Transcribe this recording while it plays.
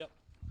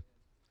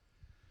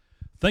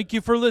Thank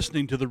you for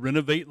listening to the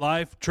Renovate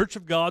Life Church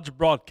of God's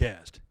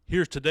broadcast.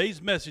 Here's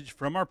today's message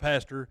from our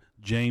pastor,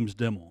 James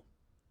Dimmel.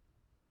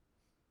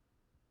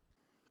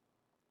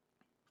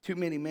 Too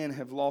many men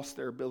have lost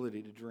their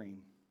ability to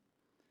dream,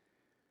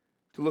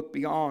 to look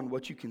beyond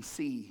what you can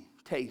see,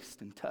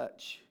 taste, and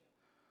touch.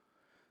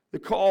 The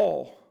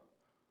call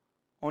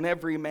on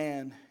every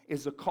man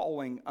is a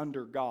calling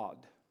under God.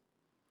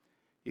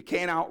 You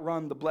can't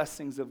outrun the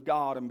blessings of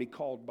God and be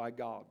called by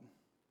God.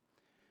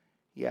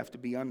 You have to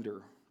be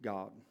under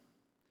God.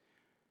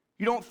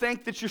 You don't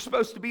think that you're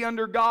supposed to be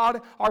under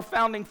God? Our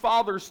founding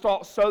fathers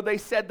thought so. They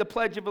said the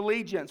Pledge of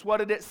Allegiance. What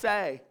did it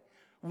say?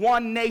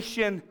 One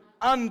nation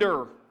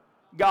under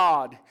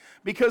God.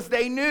 Because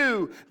they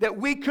knew that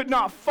we could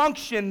not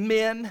function,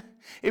 men,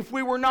 if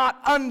we were not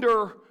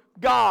under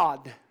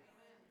God.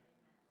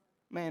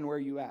 Man, where are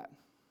you at?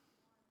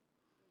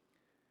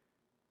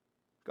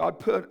 God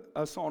put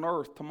us on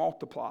earth to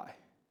multiply,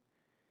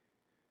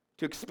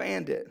 to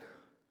expand it.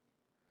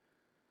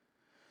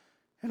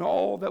 And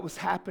all that was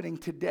happening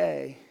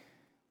today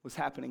was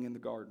happening in the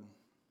garden.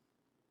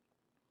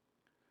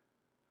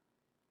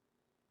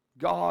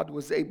 God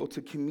was able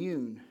to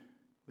commune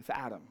with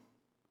Adam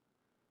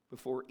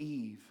before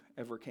Eve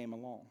ever came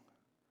along.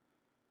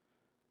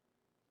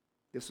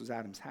 This was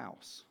Adam's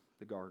house,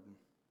 the garden.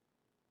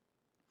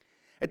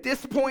 At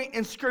this point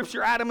in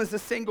Scripture, Adam is a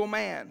single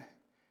man.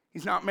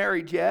 He's not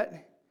married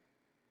yet.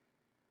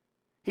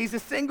 He's a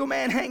single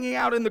man hanging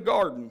out in the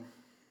garden.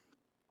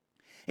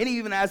 And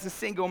even as a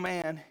single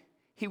man,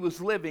 he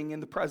was living in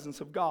the presence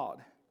of God.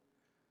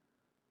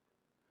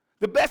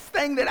 The best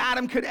thing that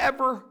Adam could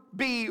ever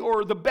be,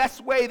 or the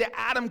best way that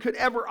Adam could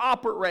ever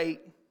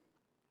operate,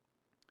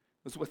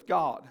 was with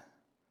God.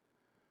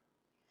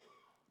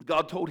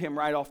 God told him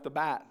right off the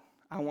bat,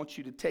 I want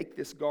you to take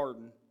this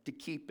garden, to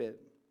keep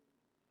it,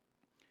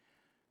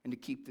 and to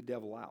keep the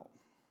devil out.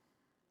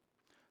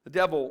 The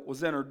devil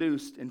was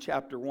introduced in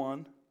chapter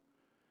 1.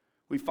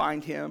 We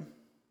find him.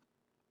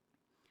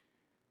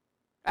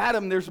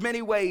 Adam, there's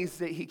many ways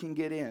that he can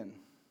get in.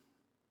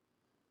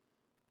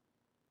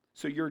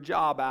 So your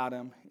job,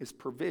 Adam, is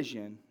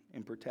provision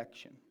and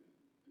protection.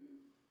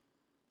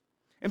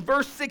 In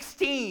verse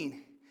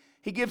 16,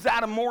 he gives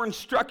Adam more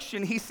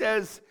instruction. He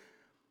says,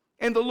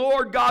 and the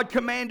Lord God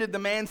commanded the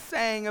man,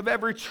 saying, of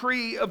every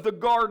tree of the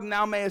garden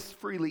thou mayest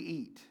freely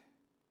eat.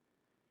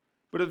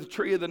 But of the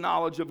tree of the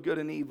knowledge of good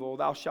and evil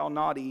thou shalt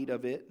not eat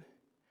of it.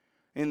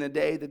 In the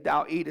day that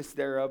thou eatest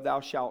thereof thou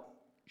shalt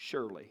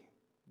surely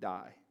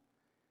die.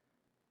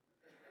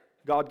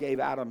 God gave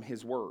Adam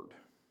his word.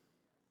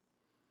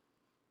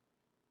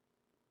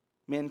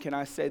 Men, can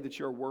I say that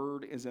your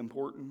word is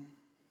important?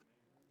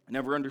 I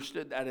never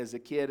understood that as a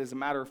kid. As a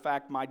matter of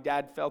fact, my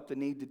dad felt the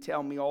need to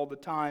tell me all the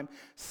time,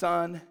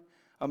 son,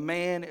 a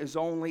man is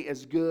only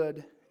as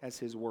good as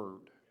his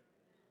word.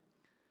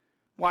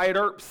 Wyatt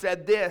Earp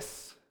said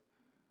this,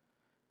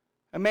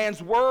 a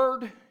man's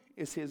word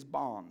is his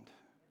bond.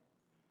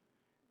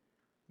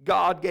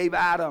 God gave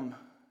Adam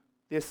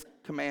this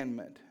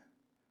commandment.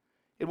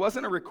 It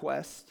wasn't a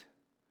request,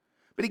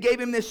 but he gave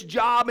him this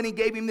job and he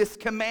gave him this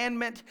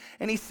commandment,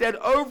 and he said,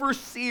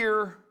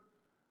 overseer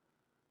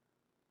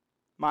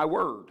my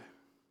word.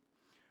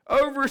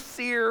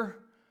 Overseer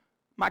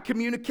my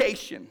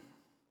communication.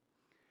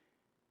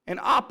 And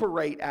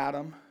operate,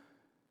 Adam,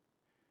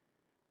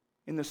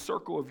 in the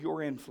circle of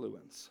your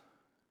influence.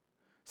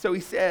 So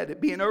he said,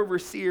 be an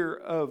overseer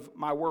of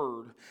my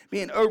word,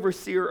 be an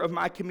overseer of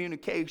my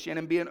communication,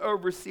 and be an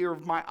overseer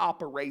of my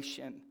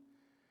operation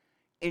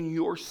in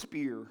your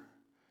sphere,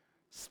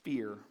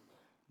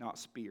 not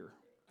spear.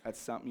 That's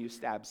something you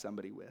stab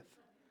somebody with.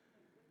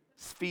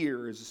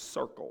 Sphere is a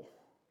circle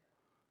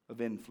of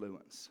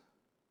influence.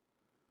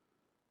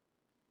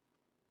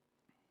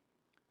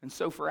 And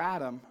so for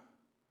Adam,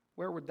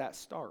 where would that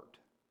start?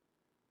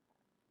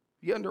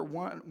 You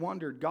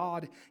wondered,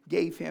 God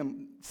gave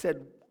him,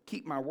 said,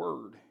 keep my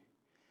word,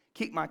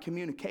 keep my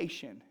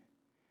communication.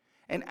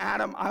 And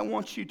Adam, I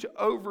want you to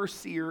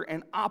overseer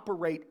and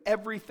operate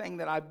everything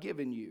that I've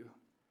given you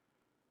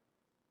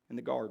in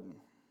the garden.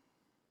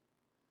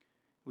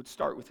 It would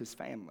start with his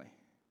family.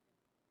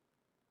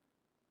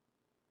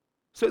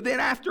 So then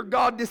after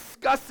God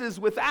discusses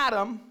with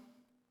Adam,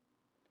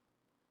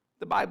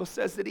 the Bible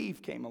says that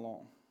Eve came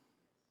along.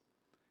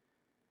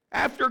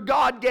 After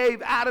God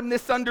gave Adam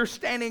this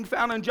understanding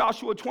found in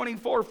Joshua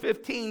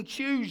 24:15,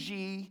 choose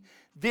ye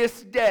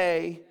this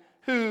day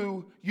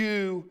who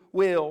you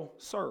will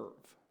serve.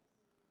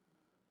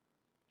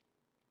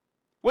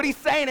 What he's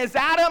saying is,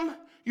 Adam,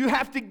 you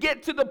have to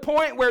get to the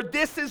point where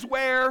this is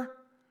where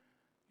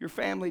your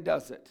family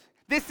does it.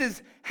 This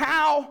is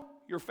how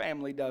your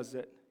family does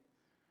it.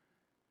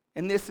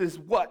 And this is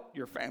what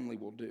your family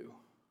will do.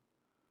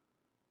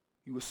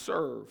 You will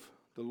serve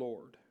the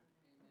Lord.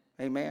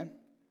 Amen?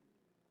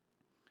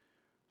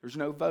 There's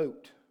no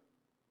vote.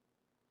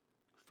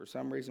 For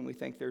some reason we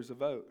think there's a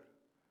vote.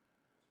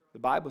 The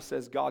Bible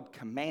says God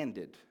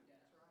commanded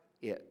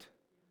it.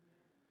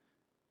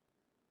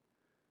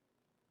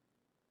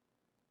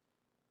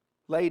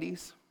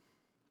 Ladies,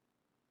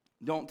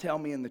 don't tell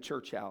me in the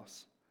church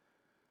house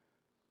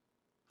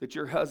that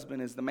your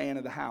husband is the man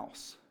of the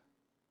house.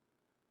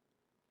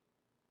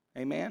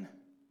 Amen?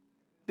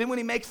 Then when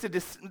he makes a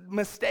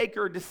mistake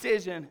or a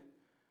decision,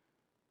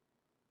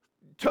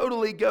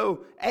 totally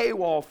go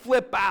AWOL,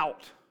 flip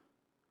out.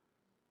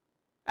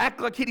 Act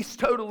like he's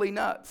totally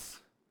nuts.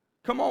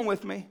 Come on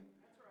with me.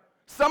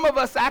 Some of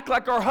us act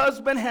like our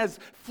husband has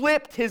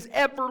flipped his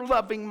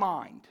ever-loving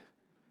mind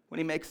when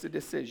he makes a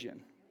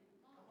decision.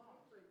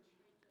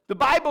 The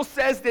Bible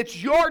says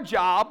that your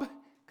job,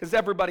 because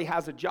everybody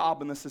has a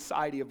job in the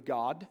society of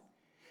God,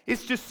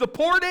 is to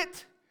support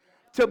it,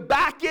 to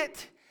back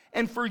it,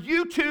 and for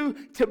you two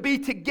to be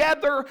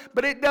together,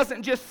 but it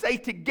doesn't just say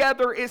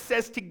together, it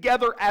says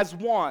together as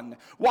one.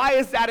 Why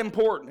is that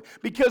important?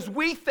 Because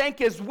we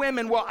think as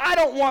women, well, I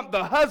don't want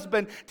the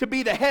husband to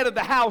be the head of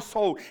the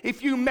household.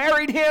 If you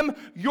married him,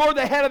 you're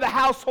the head of the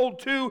household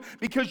too,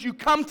 because you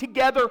come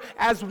together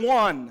as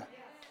one.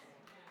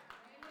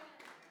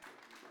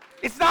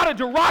 It's not a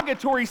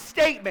derogatory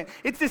statement.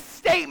 It's a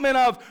statement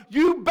of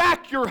you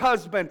back your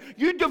husband,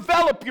 you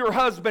develop your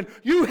husband,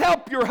 you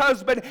help your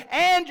husband,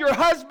 and your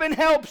husband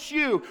helps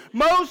you.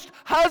 Most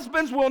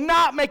husbands will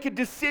not make a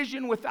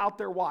decision without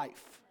their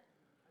wife.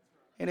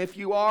 And if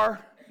you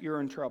are,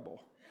 you're in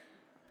trouble.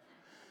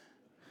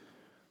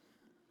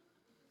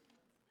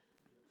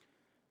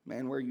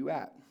 Man, where are you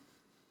at?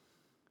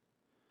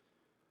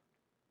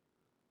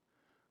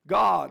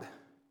 God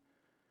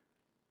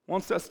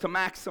wants us to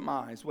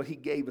maximize what he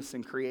gave us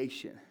in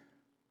creation.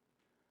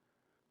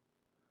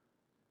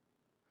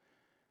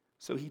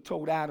 So he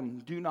told Adam,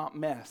 do not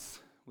mess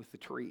with the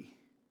tree.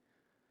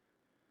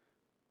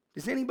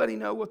 Does anybody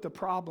know what the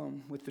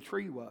problem with the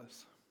tree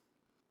was?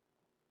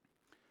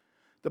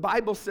 The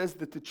Bible says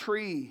that the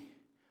tree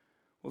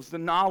was the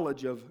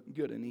knowledge of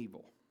good and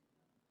evil.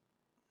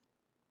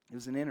 It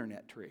was an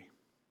internet tree.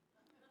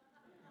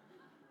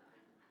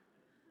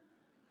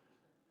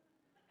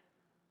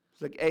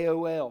 It's like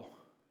AOL.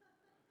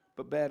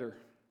 But better.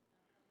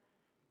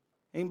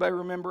 Anybody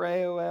remember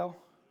AOL?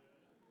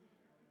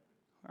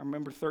 I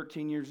remember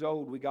 13 years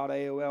old, we got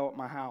AOL at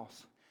my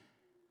house.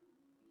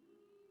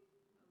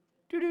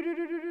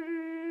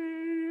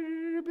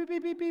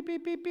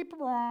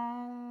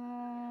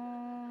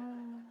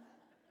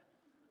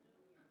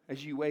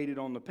 As you waited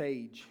on the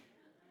page.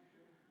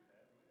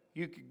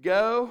 You could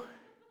go,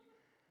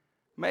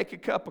 make a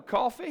cup of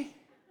coffee,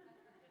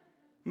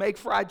 make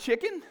fried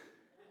chicken,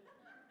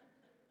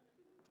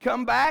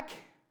 come back,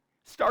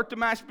 start the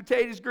mashed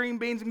potatoes, green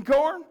beans, and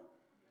corn,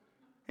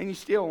 and you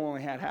still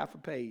only had half a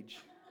page.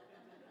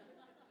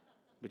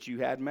 But you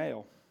had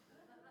mail.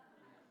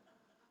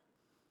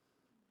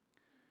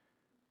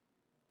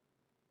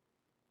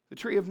 The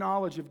tree of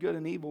knowledge of good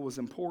and evil was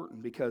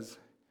important because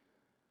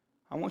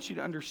I want you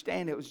to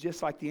understand it was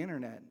just like the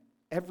internet.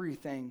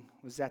 Everything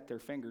was at their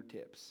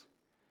fingertips.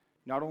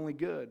 Not only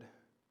good,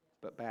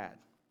 but bad.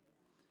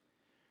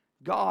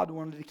 God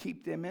wanted to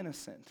keep them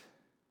innocent.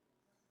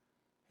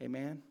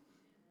 Amen?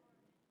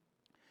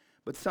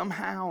 But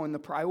somehow in the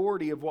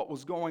priority of what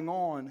was going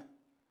on,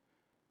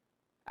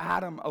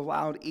 Adam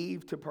allowed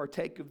Eve to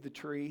partake of the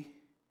tree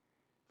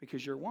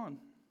because you're one.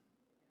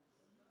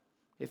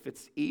 If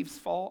it's Eve's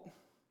fault,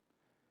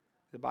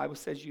 the Bible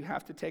says you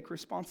have to take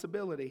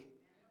responsibility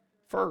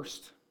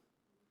first.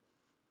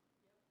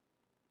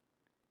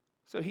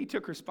 So he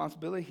took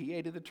responsibility. He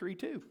ate of the tree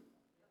too.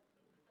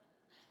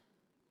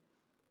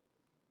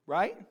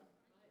 Right?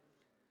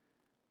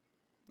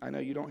 I know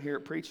you don't hear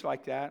it preached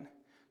like that.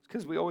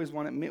 Because we always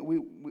want it,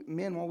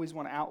 men always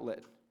want an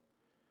outlet.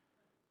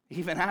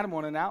 Even Adam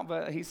wanted an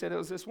outlet. He said, it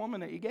was this woman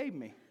that you gave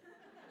me.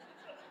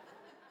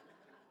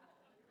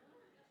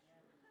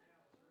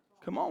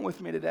 Come on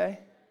with me today.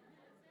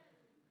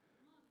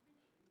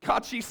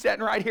 God, she's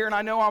sitting right here, and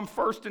I know I'm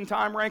first in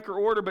time, rank, or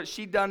order, but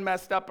she done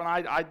messed up,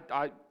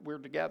 and we're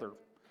together.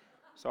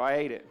 So I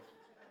ate it.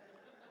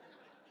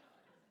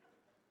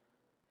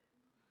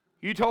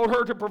 You told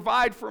her to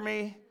provide for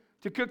me,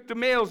 to cook the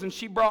meals, and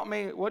she brought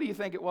me, what do you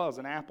think it was,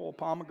 an apple, a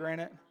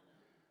pomegranate?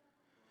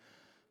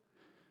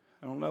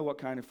 I don't know what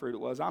kind of fruit it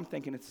was. I'm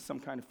thinking it's some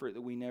kind of fruit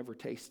that we never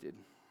tasted.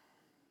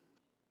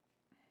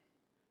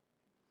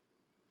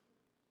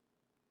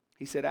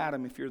 He said,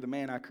 Adam, if you're the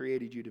man I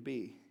created you to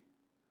be,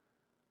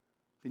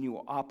 then you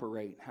will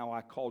operate how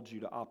I called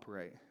you to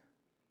operate.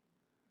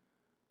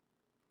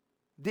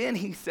 Then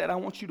he said, I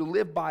want you to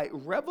live by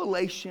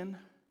revelation,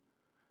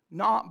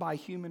 not by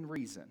human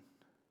reason.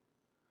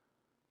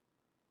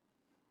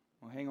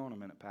 Well, hang on a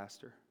minute,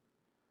 Pastor.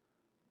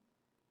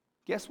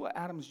 Guess what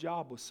Adam's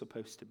job was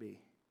supposed to be?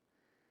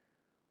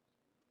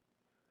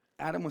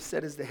 Adam was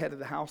set as the head of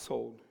the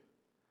household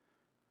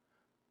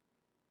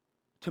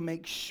to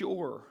make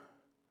sure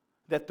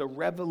that the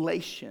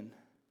revelation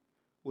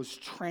was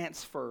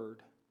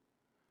transferred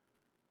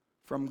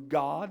from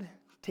God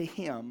to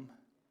him,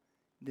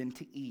 then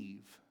to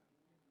Eve,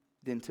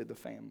 then to the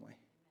family.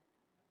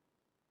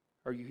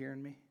 Are you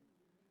hearing me?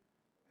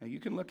 Now you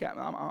can look at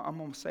me. I'm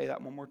going to say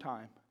that one more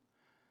time.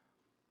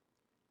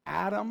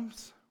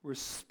 Adam's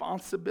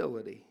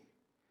responsibility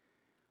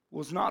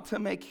was not to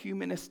make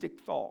humanistic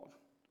thought.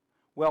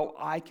 well,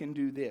 I can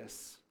do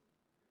this.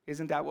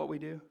 Isn't that what we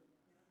do?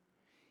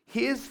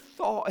 His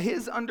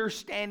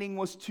understanding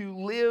was to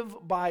live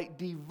by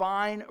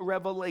divine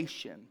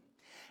revelation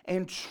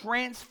and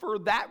transfer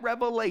that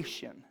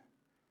revelation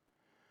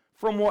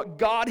from what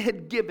God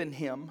had given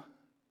him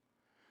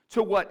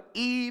to what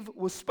Eve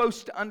was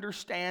supposed to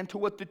understand, to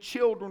what the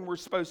children were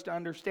supposed to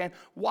understand.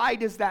 Why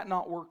does that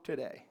not work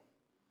today?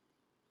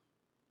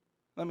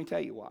 Let me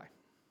tell you why.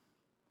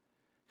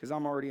 Because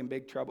I'm already in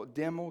big trouble.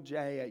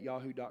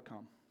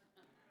 dimmeljay@yahoo.com.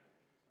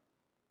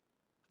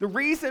 The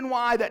reason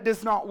why that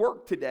does not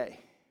work today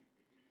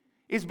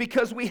is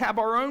because we have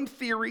our own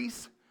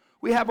theories,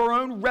 we have our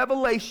own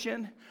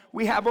revelation,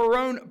 we have our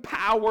own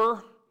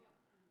power.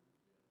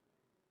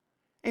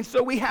 And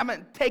so we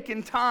haven't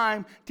taken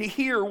time to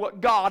hear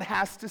what God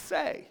has to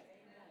say.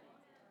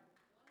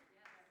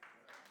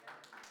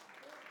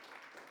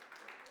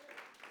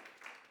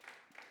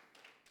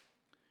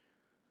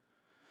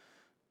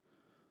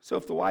 So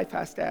if the wife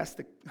has to ask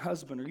the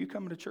husband, are you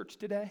coming to church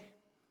today?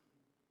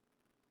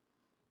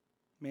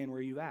 Man, where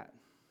are you at?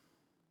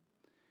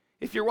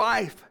 If your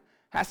wife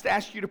has to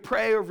ask you to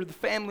pray over the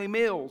family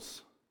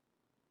meals,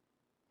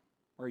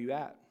 where are you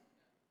at?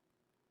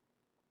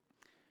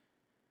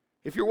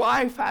 If your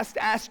wife has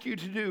to ask you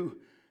to do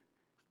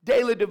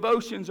daily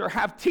devotions or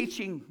have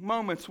teaching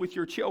moments with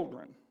your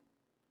children,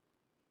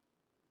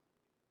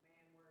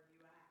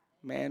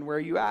 man, where are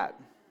you at?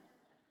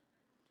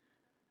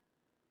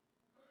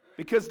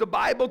 Because the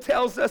Bible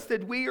tells us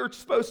that we are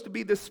supposed to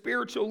be the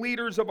spiritual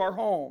leaders of our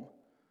home.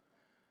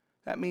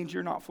 That means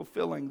you're not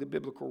fulfilling the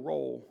biblical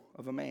role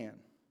of a man.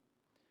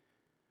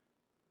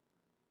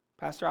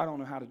 Pastor, I don't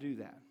know how to do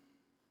that.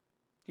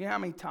 Do you know how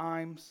many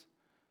times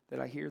that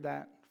I hear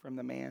that from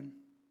the man?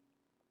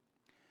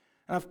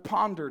 And I've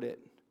pondered it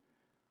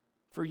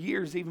for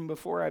years, even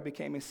before I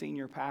became a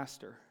senior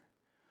pastor.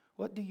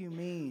 What do you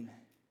mean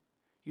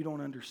you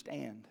don't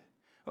understand?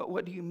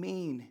 What do you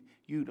mean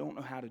you don't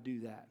know how to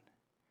do that?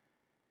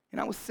 And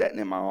I was sitting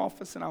in my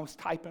office and I was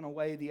typing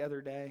away the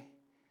other day.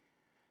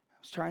 I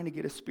was trying to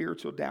get a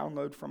spiritual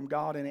download from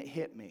God, and it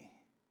hit me.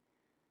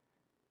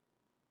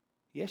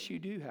 Yes, you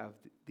do have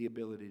the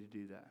ability to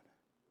do that.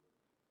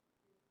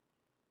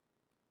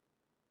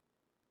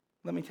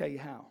 Let me tell you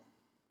how.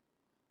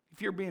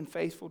 If you're being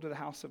faithful to the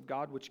house of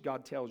God, which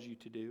God tells you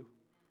to do,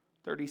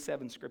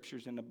 37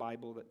 scriptures in the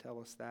Bible that tell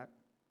us that,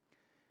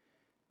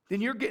 then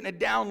you're getting a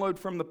download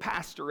from the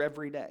pastor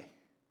every day,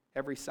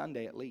 every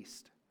Sunday at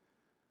least.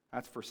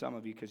 That's for some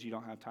of you because you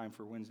don't have time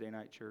for Wednesday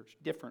night church.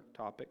 Different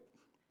topic.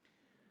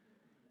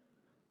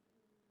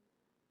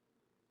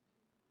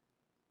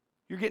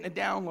 You're getting a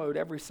download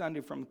every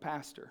Sunday from the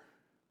pastor.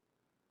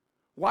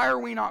 Why are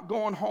we not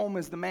going home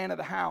as the man of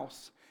the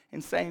house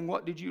and saying,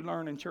 what did you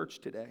learn in church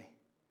today?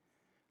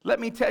 Let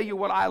me tell you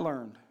what I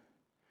learned.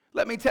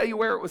 Let me tell you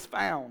where it was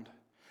found.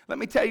 Let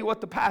me tell you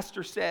what the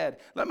pastor said.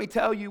 Let me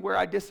tell you where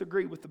I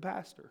disagree with the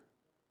pastor.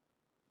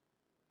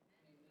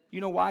 You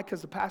know why?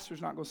 Because the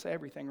pastor's not going to say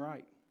everything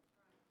right.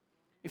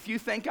 If you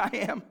think I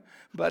am,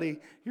 buddy,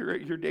 you're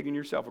digging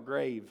yourself a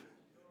grave.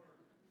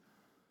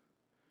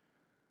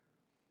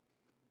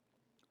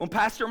 Well,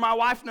 Pastor, my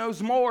wife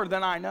knows more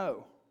than I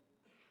know.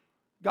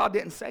 God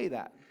didn't say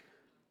that.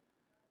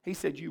 He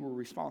said you were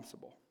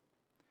responsible.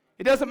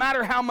 It doesn't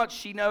matter how much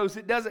she knows.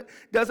 It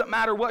doesn't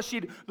matter what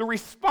she... The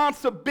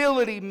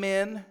responsibility,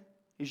 men,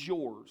 is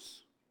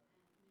yours.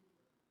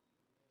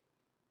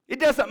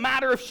 It doesn't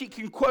matter if she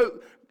can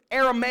quote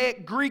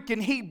Aramaic, Greek,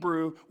 and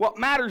Hebrew. What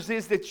matters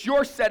is that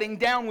you're sitting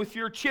down with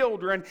your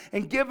children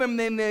and giving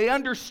them the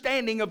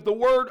understanding of the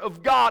Word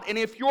of God. And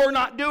if you're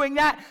not doing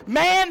that,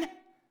 man,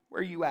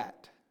 where are you at?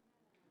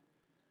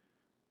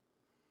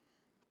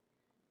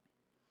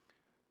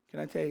 Can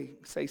I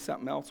say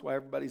something else while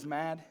everybody's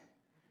mad?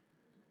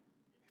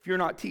 If you're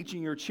not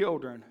teaching your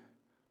children,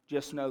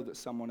 just know that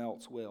someone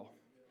else will.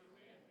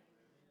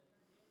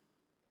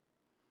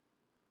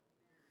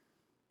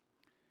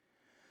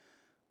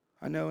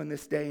 I know in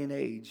this day and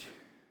age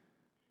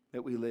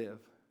that we live,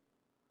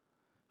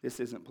 this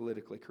isn't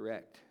politically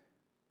correct.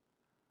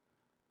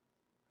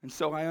 And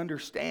so I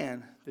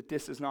understand that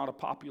this is not a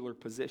popular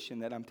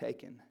position that I'm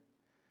taking.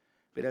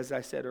 But as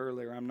I said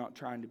earlier, I'm not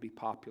trying to be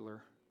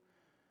popular.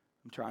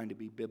 I'm trying to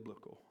be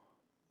biblical.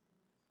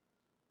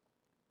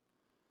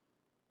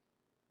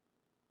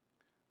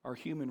 Our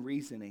human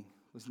reasoning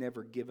was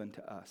never given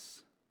to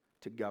us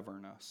to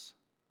govern us.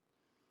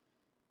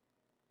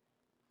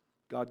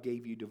 God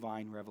gave you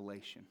divine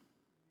revelation.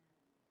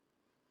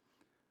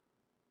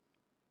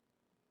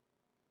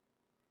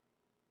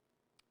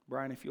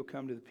 Brian, if you'll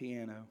come to the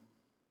piano.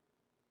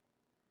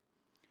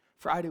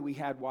 Friday we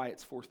had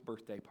Wyatt's 4th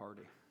birthday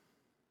party.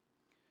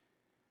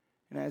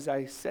 And as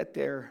I sat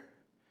there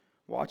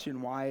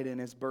watching Wyatt and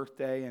his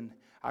birthday, and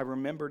I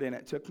remembered, and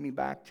it took me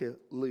back to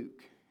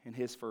Luke and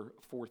his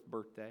 4th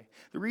birthday.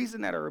 The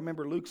reason that I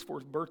remember Luke's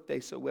 4th birthday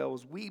so well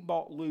is we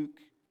bought Luke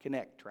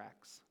Connect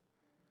tracks.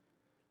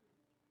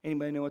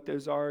 Anybody know what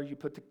those are? You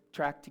put the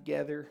track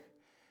together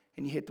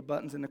and you hit the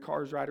buttons and the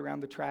cars ride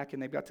around the track,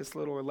 and they've got this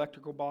little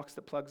electrical box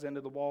that plugs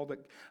into the wall that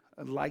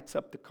lights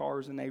up the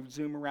cars, and they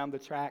zoom around the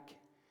track.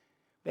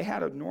 They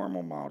had a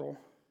normal model,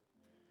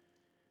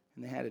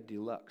 and they had a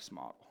deluxe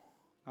model.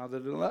 Now, the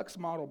deluxe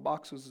model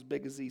box was as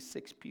big as these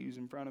 6 pews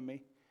in front of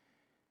me.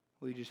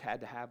 We just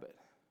had to have it.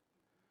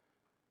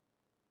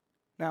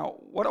 Now,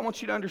 what I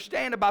want you to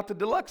understand about the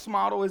deluxe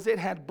model is it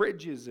had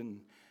bridges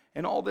and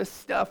all this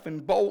stuff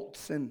and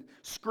bolts and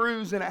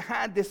screws, and it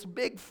had this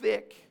big,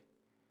 thick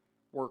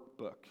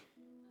workbook.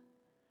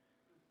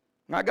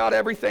 And I got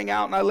everything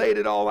out, and I laid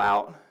it all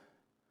out,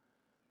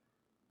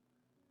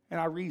 and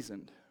I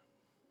reasoned.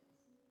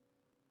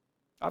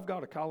 I've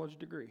got a college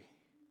degree.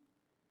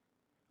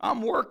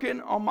 I'm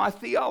working on my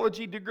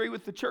theology degree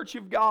with the Church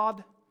of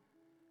God.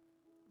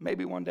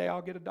 Maybe one day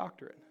I'll get a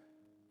doctorate.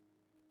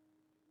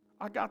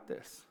 I got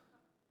this.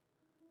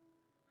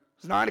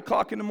 It was 9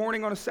 o'clock in the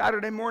morning on a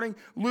Saturday morning.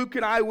 Luke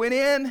and I went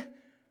in.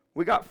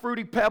 We got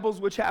Fruity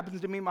Pebbles, which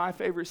happens to be my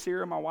favorite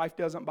cereal. My wife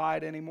doesn't buy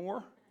it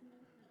anymore.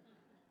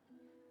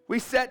 We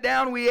sat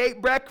down, we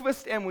ate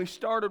breakfast, and we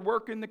started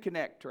working the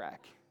Connect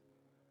track.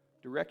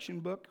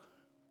 Direction book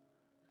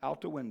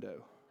out the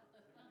window.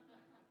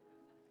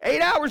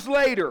 8 hours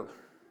later,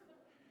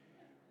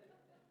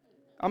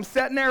 I'm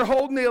sitting there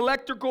holding the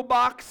electrical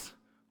box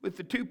with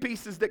the 2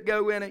 pieces that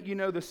go in it. You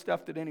know the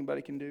stuff that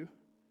anybody can do.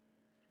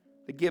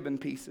 The given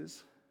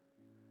pieces.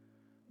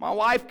 My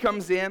wife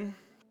comes in.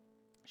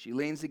 She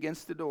leans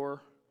against the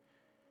door.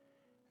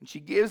 And she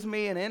gives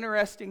me an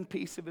interesting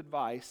piece of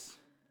advice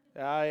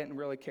that I didn't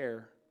really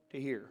care to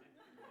hear.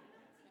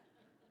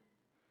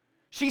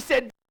 She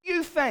said, "Do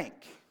you think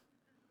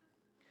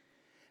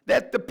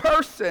that the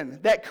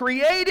person that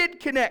created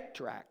Connect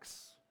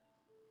Tracks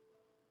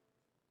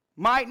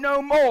might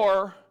know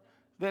more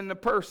than the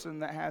person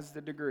that has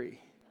the degree?"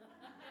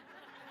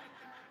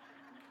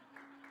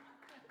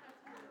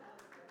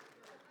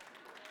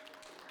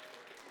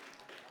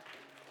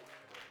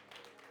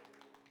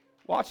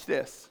 Watch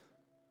this.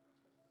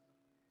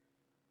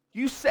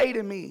 You say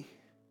to me,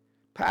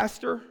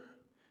 "Pastor,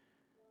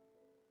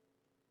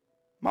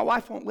 my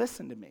wife won't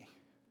listen to me.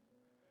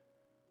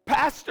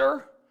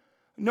 Pastor,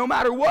 no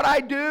matter what I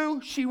do,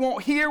 she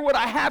won't hear what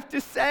I have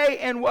to say."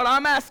 And what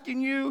I'm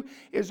asking you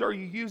is, are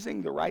you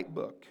using the right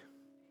book?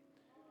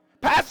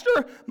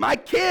 "Pastor, my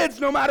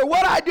kids, no matter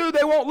what I do,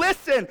 they won't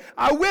listen.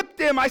 I whip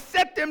them, I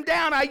set them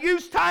down, I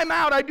use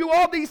timeout, I do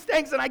all these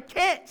things, and I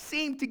can't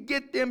seem to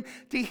get them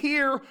to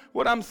hear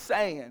what I'm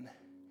saying."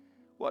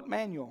 What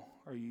manual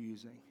are you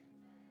using?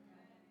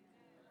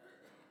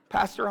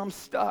 "Pastor, I'm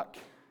stuck,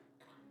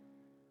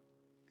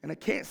 and I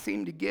can't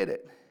seem to get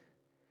it."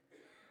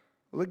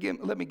 Well,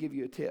 let me give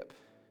you a tip.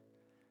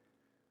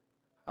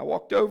 I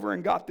walked over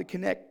and got the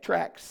Connect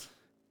Tracks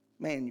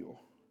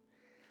manual.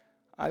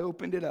 I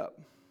opened it up.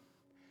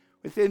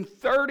 Within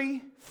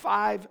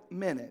 35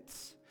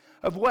 minutes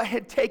of what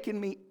had taken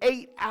me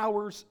 8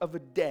 hours of a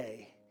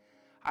day,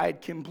 I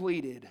had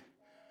completed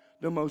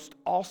the most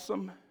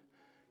awesome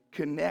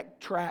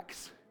Connect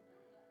Tracks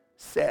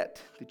set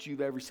that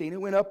you've ever seen.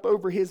 It went up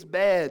over his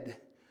bed,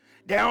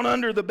 down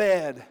under the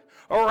bed,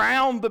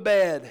 around the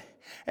bed,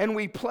 and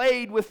we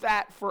played with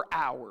that for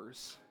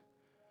hours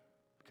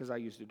because I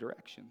used the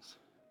directions.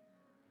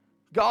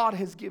 God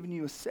has given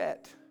you a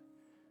set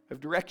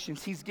of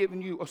directions. He's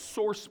given you a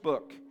source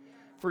book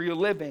for your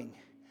living.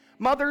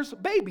 Mothers,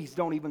 babies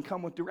don't even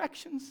come with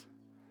directions.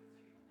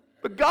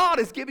 But God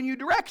has given you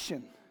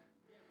direction.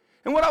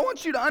 And what I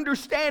want you to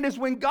understand is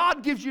when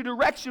God gives you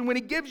direction, when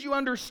He gives you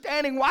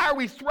understanding, why are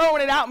we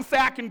throwing it out and say,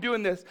 "I can do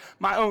this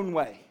my own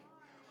way.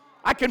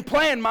 I can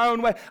plan my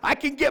own way. I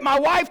can get my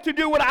wife to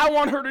do what I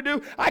want her to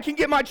do. I can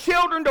get my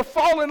children to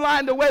fall in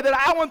line the way that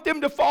I want them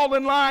to fall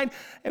in line."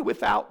 And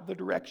without the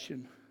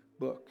direction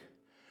book,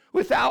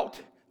 without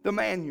the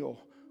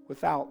manual,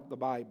 without the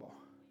Bible,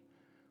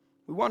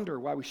 we wonder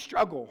why we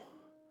struggle.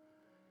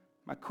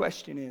 My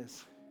question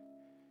is,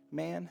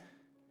 man,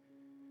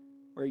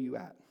 where are you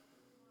at?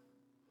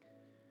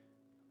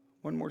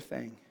 One more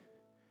thing,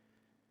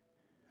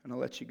 and I'll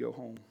let you go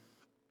home.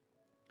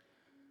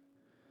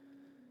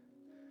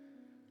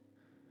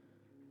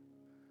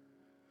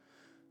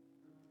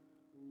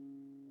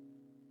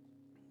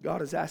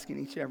 God is asking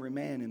each and every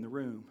man in the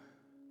room,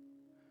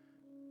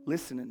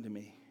 listening to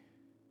me.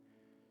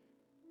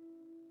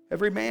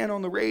 Every man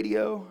on the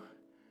radio,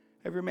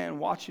 every man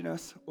watching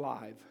us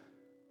live.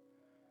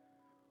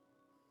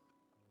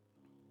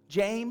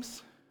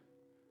 James,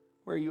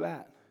 where are you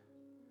at?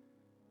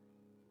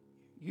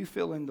 You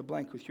fill in the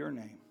blank with your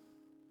name.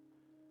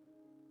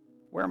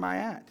 Where am I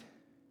at?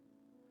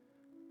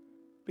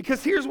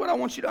 Because here's what I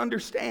want you to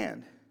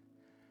understand.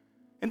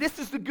 And this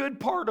is the good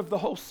part of the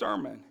whole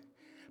sermon.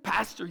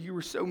 "Pastor, you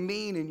were so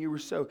mean and you were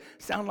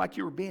sound like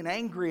you were being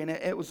angry, and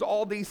it was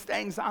all these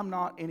things." I'm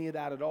not any of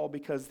that at all,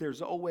 because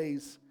there's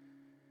always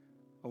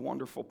a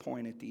wonderful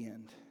point at the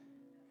end.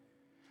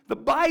 The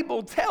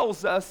Bible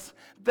tells us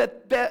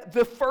that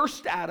the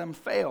first Adam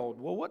failed.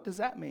 Well, what does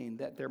that mean?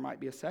 That there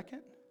might be a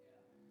second?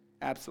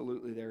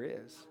 Absolutely there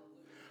is.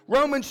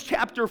 Romans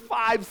chapter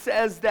 5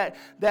 says that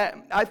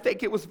I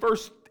think it was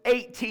verse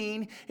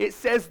 18, it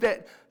says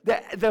that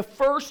the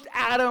first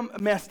Adam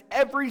messed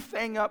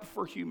everything up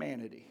for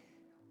humanity.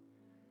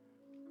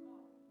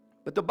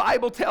 But the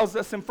Bible tells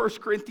us in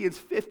 1 Corinthians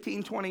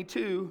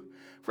 15:22,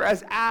 for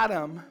as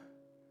Adam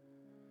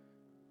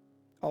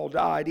all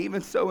died,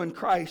 even so in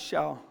Christ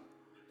shall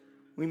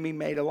we be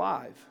made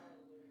alive.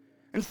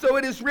 And so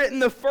it is written,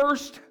 the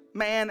first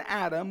man,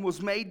 Adam, was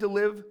made to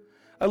live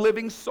a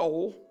living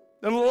soul,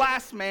 and the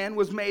last man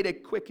was made a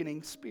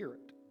quickening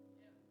spirit.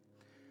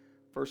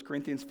 1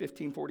 Corinthians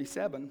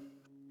 15:47.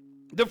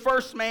 The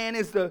first man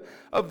is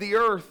of the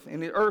earth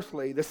and the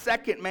earthly. The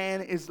second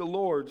man is the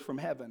Lord from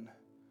heaven.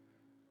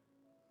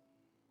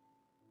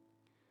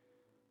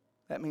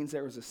 That means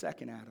there was a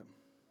second Adam.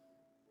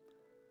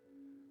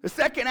 The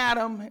second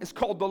Adam is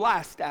called the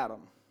last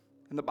Adam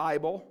in the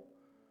Bible.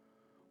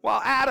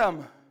 While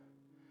Adam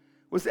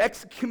was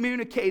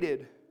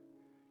excommunicated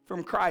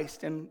from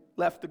Christ and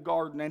left the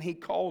garden, and he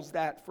calls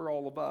that for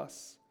all of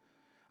us.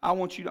 I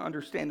want you to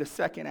understand the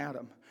second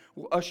Adam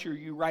will usher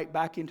you right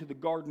back into the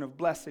garden of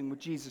blessing with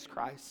Jesus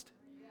Christ.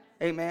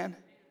 Amen.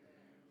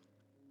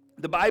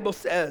 The Bible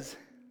says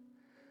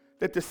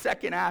that the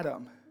second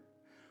Adam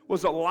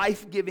was a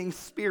life-giving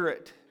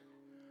spirit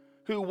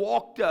who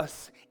walked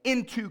us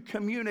into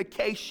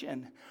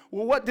communication.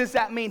 Well, what does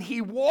that mean?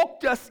 He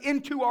walked us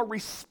into our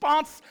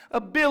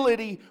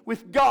responsibility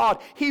with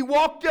God. He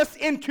walked us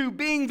into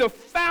being the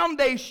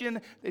foundation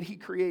that He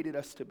created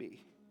us to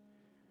be.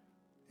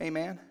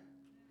 Amen.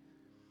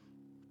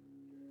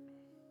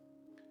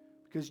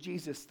 Because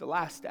Jesus, the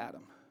last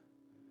Adam,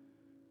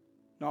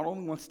 not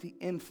only wants to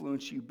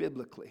influence you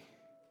biblically,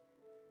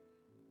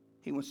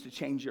 He wants to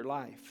change your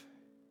life.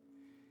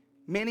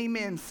 Many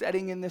men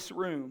sitting in this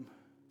room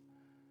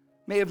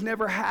may have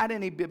never had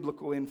any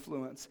biblical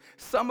influence.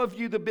 Some of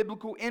you, the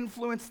biblical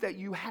influence that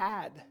you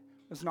had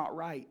was not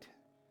right.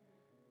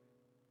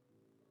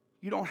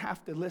 You don't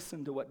have to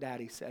listen to what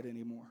Daddy said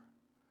anymore.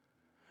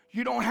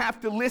 You don't have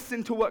to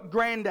listen to what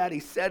Granddaddy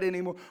said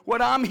anymore.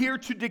 What I'm here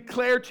to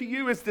declare to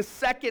you is the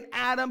second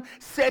Adam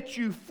set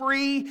you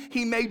free.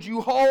 He made you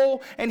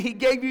whole, and He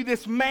gave you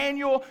this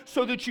manual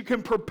so that you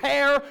can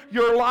prepare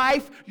your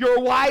life,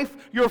 your wife,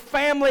 your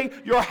family,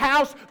 your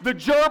house, the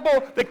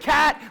gerbil, the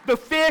cat, the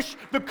fish,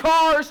 the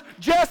cars,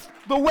 just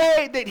the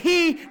way that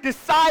He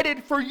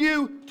decided for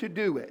you to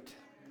do it.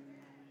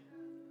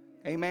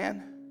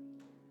 Amen?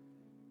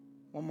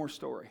 One more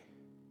story,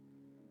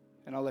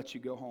 and I'll let you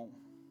go home.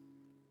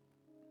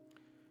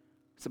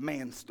 It's a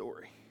man's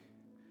story.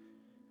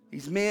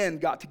 These men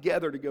got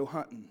together to go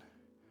hunting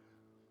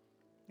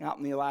out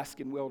in the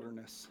Alaskan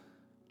wilderness.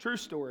 True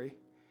story.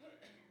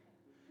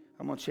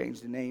 I'm going to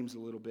change the names a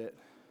little bit.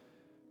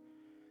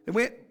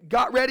 They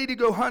got ready to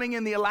go hunting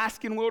in the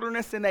Alaskan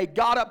wilderness, and they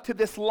got up to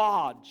this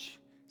lodge.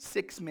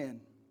 6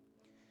 men.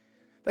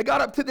 They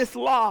got up to this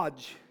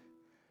lodge.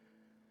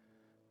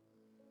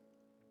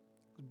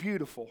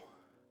 Beautiful.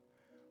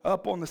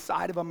 Up on the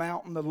side of a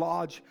mountain, the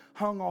lodge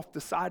hung off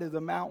the side of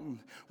the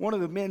mountain. One of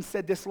the men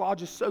said, this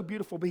lodge is so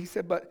beautiful, but he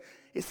said, but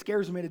it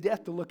scares me to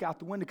death to look out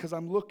the window because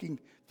I'm looking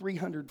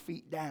 300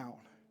 feet down.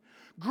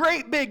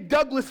 Great big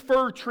Douglas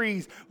fir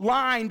trees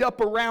lined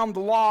up around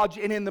the lodge,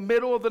 and in the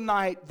middle of the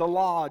night, the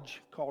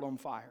lodge caught on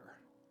fire.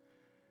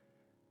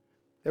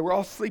 They were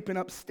all sleeping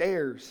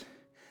upstairs.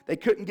 They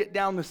couldn't get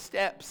down the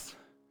steps.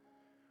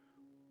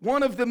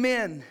 One of the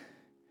men,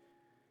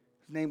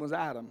 his name was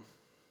Adam.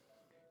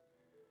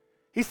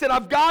 He said,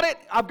 I've got it.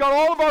 I've got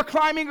all of our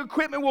climbing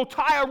equipment. We'll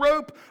tie a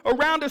rope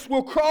around us.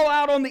 We'll crawl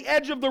out on the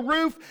edge of the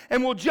roof,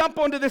 and we'll jump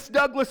onto this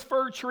Douglas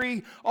fir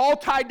tree, all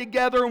tied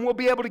together, and we'll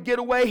be able to get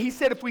away. He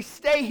said, if we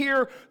stay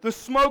here, the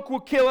smoke will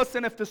kill us,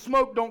 and if the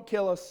smoke don't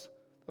kill us,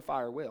 the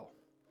fire will.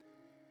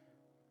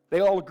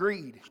 They all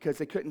agreed because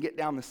they couldn't get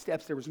down the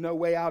steps. There was no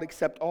way out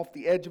except off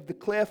the edge of the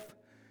cliff.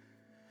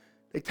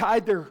 They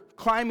tied their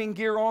climbing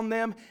gear on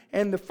them,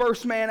 and the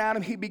first man,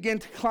 Adam, he began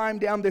to climb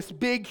down this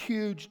big,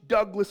 huge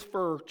Douglas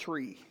fir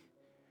tree.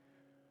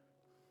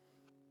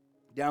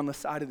 Down the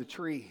side of the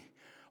tree,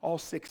 all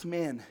 6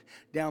 men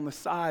down the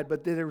side,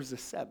 but then there was a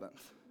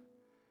 7th.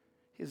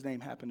 His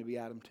name happened to be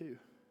Adam too.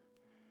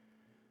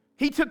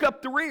 He took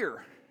up the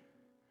rear.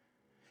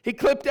 He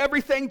clipped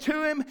everything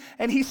to him,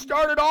 and he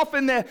started off,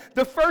 and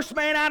the first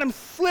man, Adam,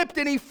 slipped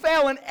and he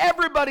fell, and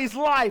everybody's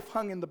life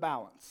hung in the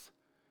balance.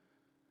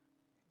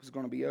 It was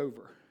going to be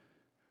over.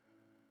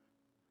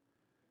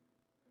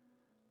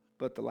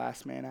 But the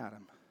last man,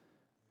 Adam,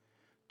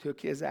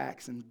 took his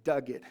axe and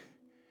dug it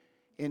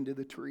into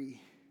the tree,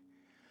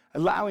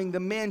 allowing the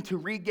men to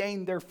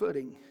regain their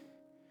footing,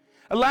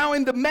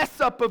 allowing the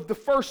mess up of the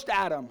first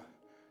Adam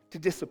to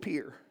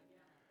disappear,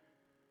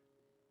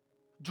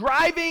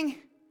 driving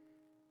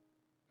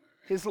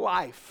his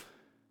life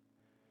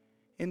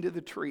into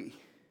the tree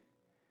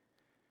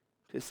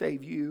to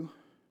save you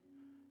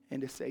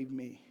and to save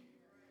me.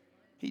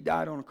 He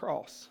died on a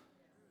cross.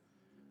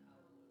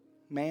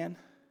 Man,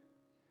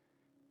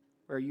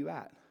 where are you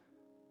at?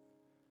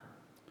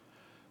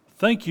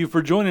 Thank you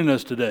for joining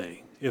us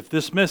today. If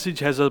this message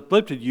has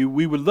uplifted you,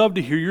 we would love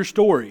to hear your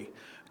story.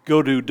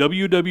 Go to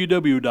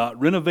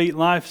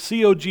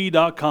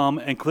www.renovatelife.cog.com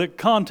and click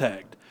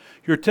Contact.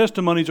 Your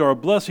testimonies are a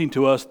blessing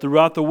to us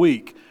throughout the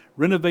week.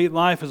 Renovate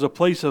Life is a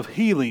place of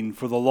healing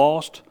for the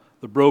lost,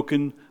 the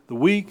broken, the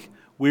weak,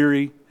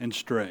 weary, and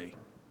stray.